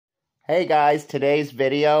Hey guys, today's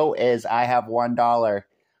video is I have $1.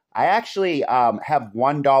 I actually have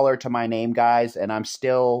 $1 to my name, guys, and I'm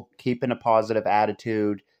still keeping a positive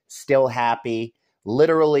attitude, still happy.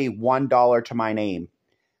 Literally $1 to my name.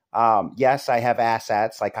 Yes, I have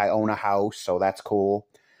assets, like I own a house, so that's cool.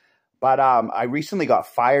 But I recently got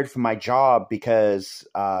fired from my job because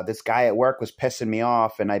this guy at work was pissing me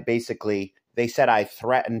off, and they said I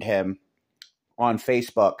threatened him on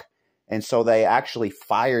Facebook, and so they actually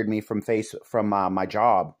fired me from my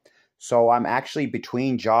job. So I'm actually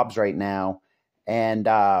between jobs right now, and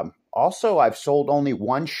also I've sold only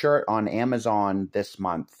one shirt on Amazon this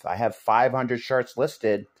month. I have 500 shirts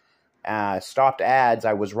listed. Stopped ads.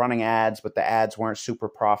 I was running ads, but the ads weren't super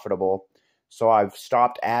profitable, so I've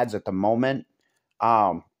stopped ads at the moment.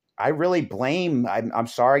 I really blame. I'm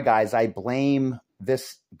sorry, guys. I blame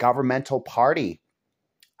this governmental party.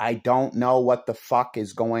 I don't know what the fuck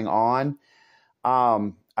is going on.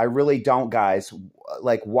 I really don't, guys.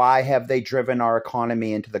 Like, why have they driven our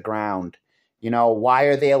economy into the ground? You know, why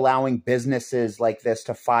are they allowing businesses like this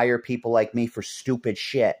to fire people like me for stupid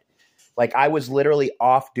shit? Like, I was literally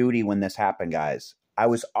off duty when this happened, guys. I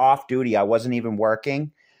was off duty. I wasn't even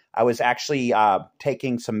working. I was actually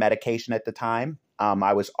taking some medication at the time.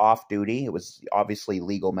 I was off duty. It was obviously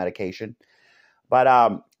legal medication.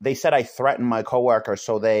 But they said I threatened my coworker,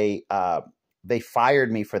 so they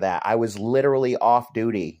fired me for that. I was literally off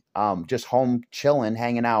duty, just home chilling,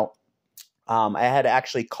 hanging out. I had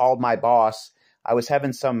actually called my boss. I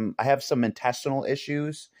have some intestinal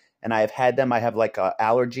issues, and I have like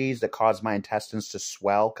allergies that cause my intestines to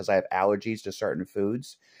swell because I have allergies to certain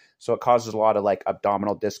foods. So it causes a lot of like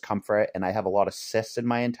abdominal discomfort, and I have a lot of cysts in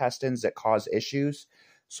my intestines that cause issues.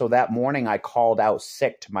 So that morning I called out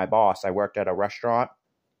sick to my boss. I worked at a restaurant.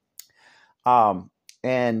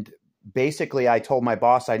 And basically I told my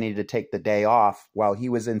boss I needed to take the day off while he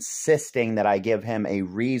was insisting that I give him a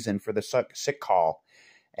reason for the sick call.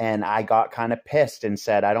 And I got kind of pissed and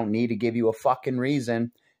said, I don't need to give you a fucking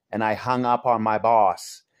reason. And I hung up on my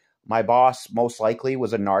boss. My boss most likely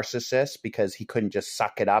was a narcissist because he couldn't just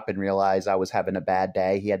suck it up and realize I was having a bad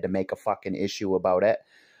day. He had to make a fucking issue about it.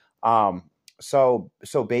 So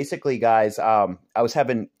basically, guys, I was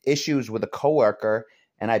having issues with a coworker,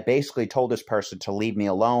 and I basically told this person to leave me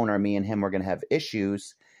alone or me and him were going to have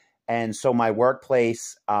issues. And so my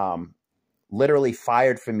workplace literally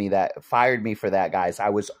fired me for that, guys. I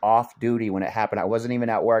was off duty when it happened. I wasn't even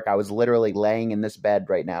at work. I was literally laying in this bed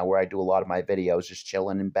right now where I do a lot of my videos, just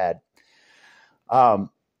chilling in bed.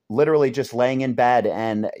 Literally just laying in bed.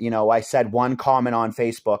 And, I said one comment on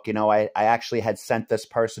Facebook. I actually had sent this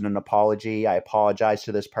person an apology. I apologized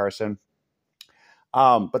to this person.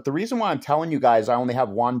 But the reason why I'm telling you guys I only have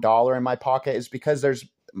 $1 in my pocket is because there's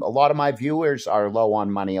a lot of my viewers are low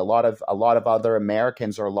on money. A lot of other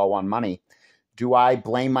Americans are low on money. Do I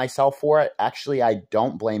blame myself for it? Actually, I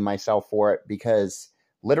don't blame myself for it because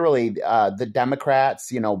literally the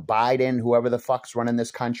Democrats, Biden, whoever the fuck's running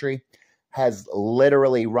this country, has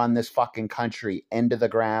literally run this fucking country into the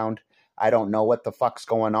ground. I don't know what the fuck's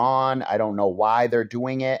going on. I don't know why they're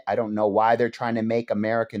doing it. I don't know why they're trying to make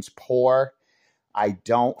Americans poor. I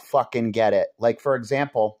don't fucking get it. Like, for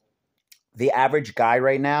example, the average guy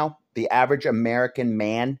right now, the average American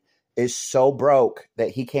man is so broke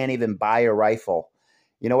that he can't even buy a rifle.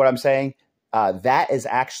 You know what I'm saying? That is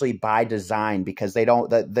actually by design because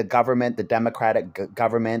the government, the Democratic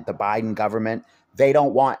government, the Biden government, they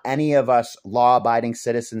don't want any of us law-abiding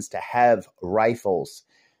citizens to have rifles.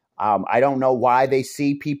 I don't know why they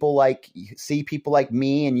see people like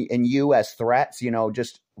me and you as threats,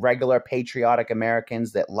 just regular patriotic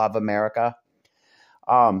Americans that love America.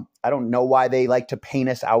 I don't know why they like to paint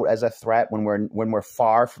us out as a threat when we're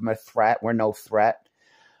far from a threat. We're no threat.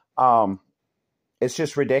 It's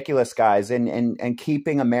just ridiculous, guys. And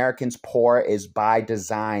keeping Americans poor is by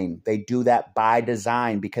design. They do that by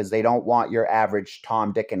design because they don't want your average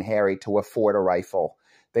Tom, Dick, and Harry to afford a rifle.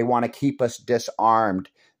 They want to keep us disarmed.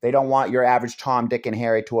 They don't want your average Tom, Dick, and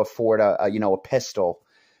Harry to afford a pistol,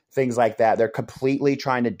 things like that. They're completely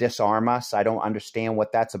trying to disarm us. I don't understand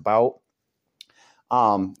what that's about.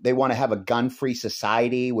 They want to have a gun-free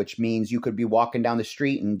society, which means you could be walking down the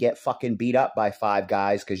street and get fucking beat up by 5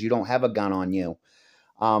 guys because you don't have a gun on you.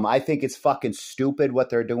 I think it's fucking stupid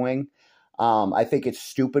what they're doing. I think it's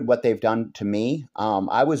stupid what they've done to me.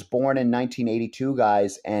 I was born in 1982,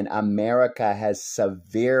 guys, and America has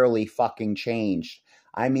severely fucking changed.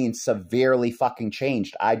 I mean, severely fucking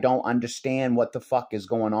changed. I don't understand what the fuck is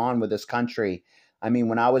going on with this country. I mean,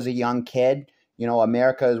 when I was a young kid,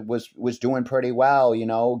 America was doing pretty well.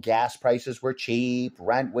 Gas prices were cheap,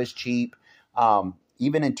 rent was cheap.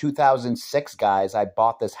 even in 2006, guys, I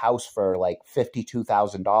bought this house for like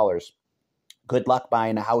 $52,000. Good luck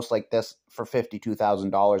buying a house like this for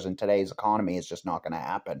 $52,000 in today's economy. It's just not going to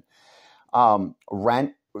happen.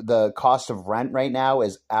 Rent, the cost of rent right now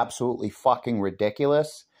is absolutely fucking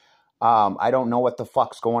ridiculous. I don't know what the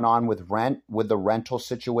fuck's going on with the rental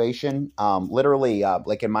situation. Literally,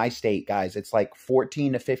 like in my state, guys, it's like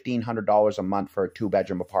 $1,400 to $1,500 a month for a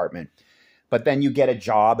 2-bedroom apartment. But then you get a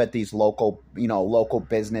job at these local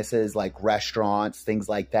businesses like restaurants, things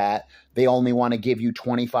like that. They only want to give you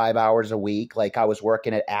 25 hours a week. Like I was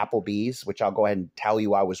working at Applebees, which I'll go ahead and tell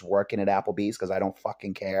you I was working at Applebees because I don't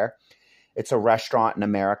fucking care. It's a restaurant in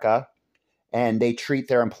America. And they treat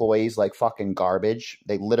their employees like fucking garbage.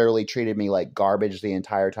 They literally treated me like garbage the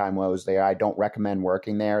entire time I was there. I don't recommend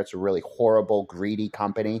working there. It's a really horrible, greedy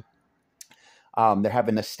company. They're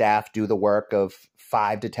having the staff do the work of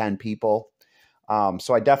 5 to 10 people.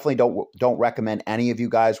 So I definitely don't recommend any of you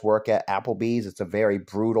guys work at Applebee's. It's a very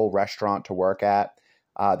brutal restaurant to work at.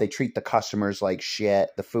 They treat the customers like shit.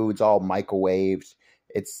 The food's all microwaved.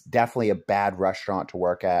 It's definitely a bad restaurant to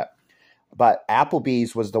work at. But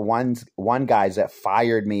Applebee's was the one guys that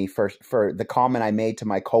fired me for the comment I made to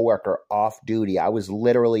my coworker off duty. I was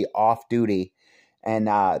literally off duty, and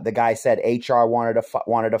the guy said HR wanted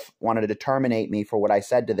to terminate me for what I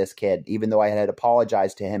said to this kid, even though I had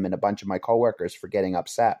apologized to him and a bunch of my coworkers for getting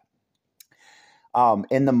upset.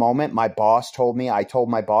 In the moment, my boss told me, I told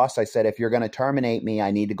my boss, I said, if you're going to terminate me,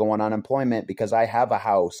 I need to go on unemployment because I have a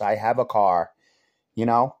house, I have a car,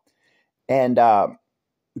 and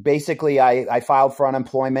basically, I filed for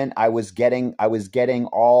unemployment. I was getting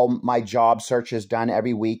all my job searches done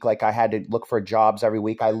every week. Like I had to look for jobs every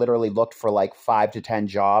week. I literally looked for like 5 to 10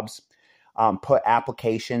 jobs, put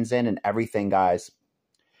applications in and everything, guys.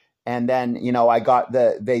 And then,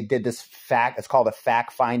 they did this it's called a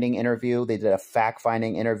fact-finding interview. They did a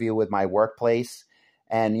fact-finding interview with my workplace.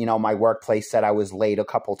 And, my workplace said I was late a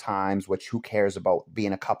couple times, which who cares about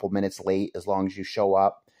being a couple minutes late as long as you show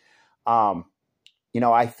up.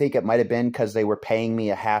 I think it might have been because they were paying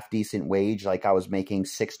me a half-decent wage. Like I was making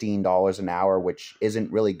 $16 an hour, which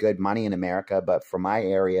isn't really good money in America, but for my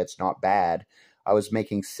area, it's not bad. I was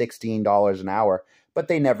making $16 an hour, but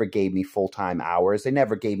they never gave me full-time hours. They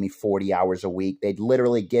never gave me 40 hours a week. They'd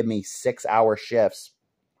literally give me 6-hour shifts.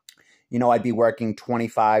 I'd be working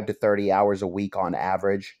 25 to 30 hours a week on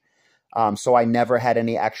average. So I never had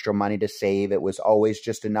any extra money to save. It was always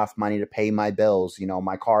just enough money to pay my bills,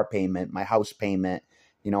 my car payment, my house payment,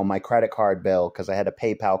 my credit card bill, because I had a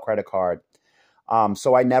PayPal credit card.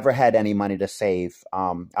 So I never had any money to save.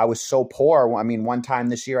 I was so poor. I mean, one time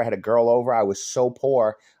this year I had a girl over. I was so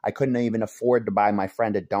poor, I couldn't even afford to buy my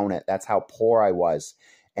friend a donut. That's how poor I was.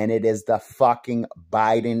 And it is the fucking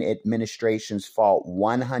Biden administration's fault.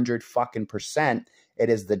 100 fucking %. It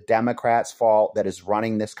is the Democrats' fault that is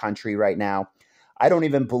running this country right now. I don't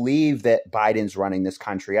even believe that Biden's running this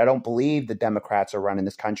country. I don't believe the Democrats are running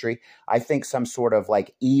this country. I think some sort of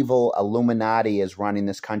like evil Illuminati is running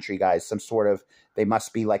this country, guys. They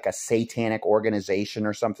must be like a satanic organization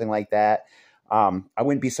or something like that. I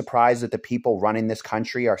wouldn't be surprised that the people running this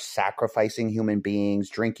country are sacrificing human beings,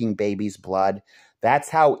 drinking babies' blood. That's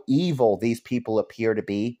how evil these people appear to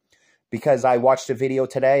be. Because I watched a video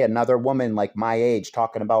today, another woman like my age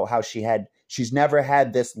talking about how she's never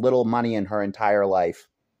had this little money in her entire life.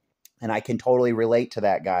 And I can totally relate to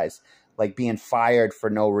that, guys. Like being fired for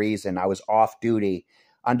no reason. I was off duty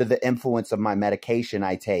under the influence of my medication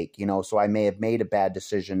I take, so I may have made a bad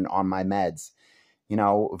decision on my meds,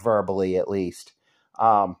 verbally at least.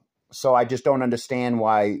 So I just don't understand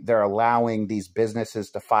why they're allowing these businesses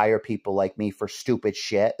to fire people like me for stupid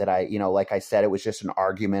shit that like I said, it was just an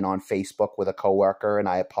argument on Facebook with a coworker and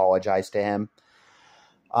I apologized to him.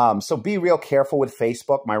 So be real careful with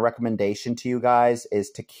Facebook. My recommendation to you guys is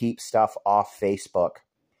to keep stuff off Facebook.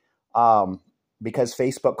 Because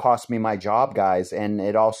Facebook cost me my job, guys. And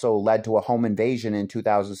it also led to a home invasion in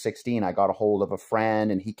 2016. I got a hold of a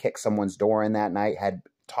friend and he kicked someone's door in that night, had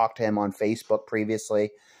talked to him on Facebook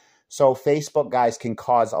previously. So Facebook, guys, can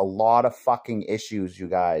cause a lot of fucking issues, you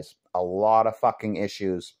guys. A lot of fucking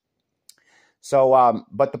issues. So,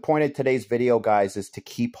 but the point of today's video, guys, is to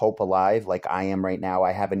keep hope alive like I am right now.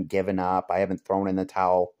 I haven't given up. I haven't thrown in the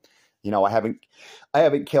towel. I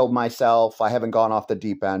haven't killed myself. I haven't gone off the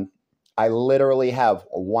deep end. I literally have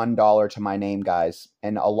 $1 to my name, guys.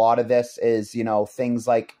 And a lot of this is, things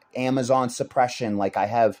like Amazon suppression. Like I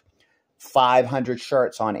have 500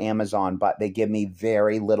 shirts on Amazon, but they give me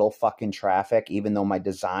very little fucking traffic, even though my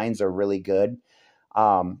designs are really good.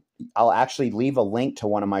 I'll actually leave a link to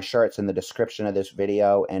one of my shirts in the description of this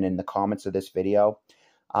video and in the comments of this video.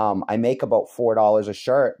 I make about $4 a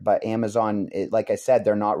shirt, but Amazon, like I said,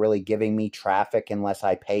 they're not really giving me traffic unless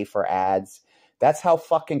I pay for ads. That's how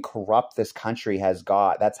fucking corrupt this country has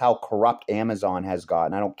got. That's how corrupt Amazon has got.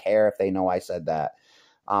 And I don't care if they know I said that.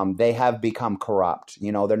 They have become corrupt.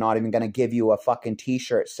 You know, they're not even going to give you a fucking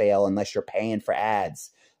t-shirt sale unless you're paying for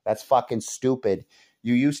ads. That's fucking stupid.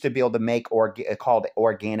 You used to be able to make called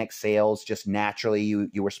organic sales. Just naturally,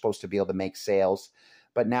 you were supposed to be able to make sales.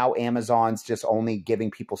 But now Amazon's just only giving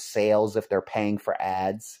people sales if they're paying for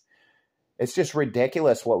ads. It's just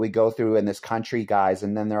ridiculous what we go through in this country, guys.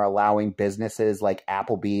 And then they're allowing businesses like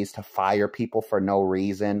Applebees to fire people for no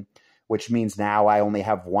reason, which means now I only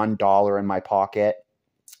have $1 in my pocket.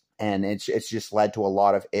 And it's just led to a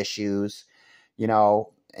lot of issues, you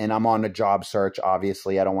know, and I'm on a job search,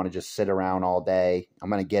 obviously. I don't want to just sit around all day. I'm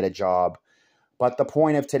going to get a job. But the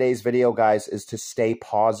point of today's video, guys, is to stay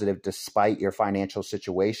positive despite your financial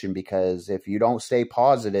situation, because if you don't stay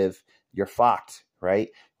positive, you're fucked, right?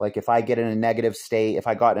 Like if I get in a negative state, if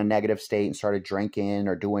I got in a negative state and started drinking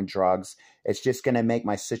or doing drugs, it's just going to make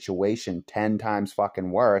my situation 10 times fucking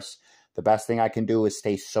worse. The best thing I can do is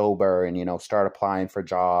stay sober and, you know, start applying for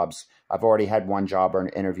jobs. I've already had one job or an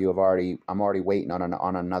interview. I'm already waiting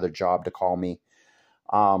on another job to call me.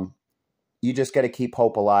 You just got to keep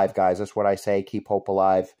hope alive, guys. That's what I say. Keep hope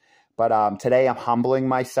alive. But today I'm humbling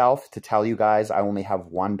myself to tell you guys I only have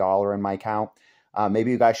 $1 in my account.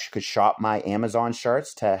 Maybe you guys could shop my Amazon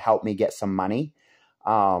shirts to help me get some money.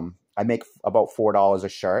 I make about $4 a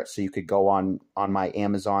shirt, so you could go on my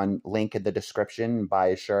Amazon link in the description and buy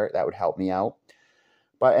a shirt. That would help me out.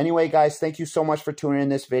 But anyway, guys, thank you so much for tuning in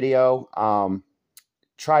this video.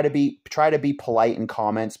 Try to be polite in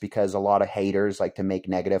comments, because a lot of haters like to make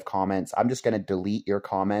negative comments. I'm just going to delete your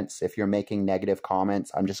comments. If you're making negative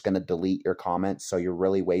comments, I'm just going to delete your comments, so you're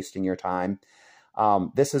really wasting your time.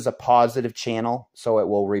 This is a positive channel, so it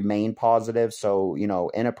will remain positive. So, you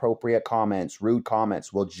know, inappropriate comments, rude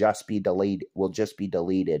comments will just be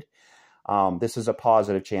deleted. This is a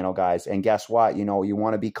positive channel, guys. And guess what? You know, you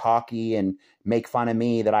want to be cocky and make fun of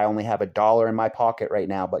me that I only have $1 in my pocket right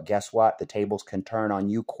now. But guess what? The tables can turn on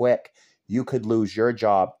you quick. You could lose your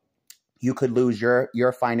job. You could lose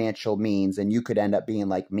your financial means, and you could end up being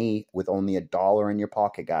like me with only $1 in your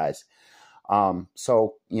pocket, guys.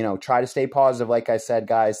 So, you know, try to stay positive. Like I said,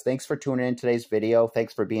 guys, thanks for tuning in today's video.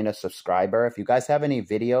 Thanks for being a subscriber. If you guys have any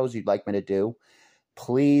videos you'd like me to do,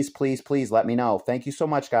 please, please, please let me know. Thank you so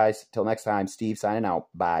much, guys. Till next time, Steve signing out.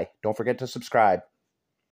 Bye. Don't forget to subscribe.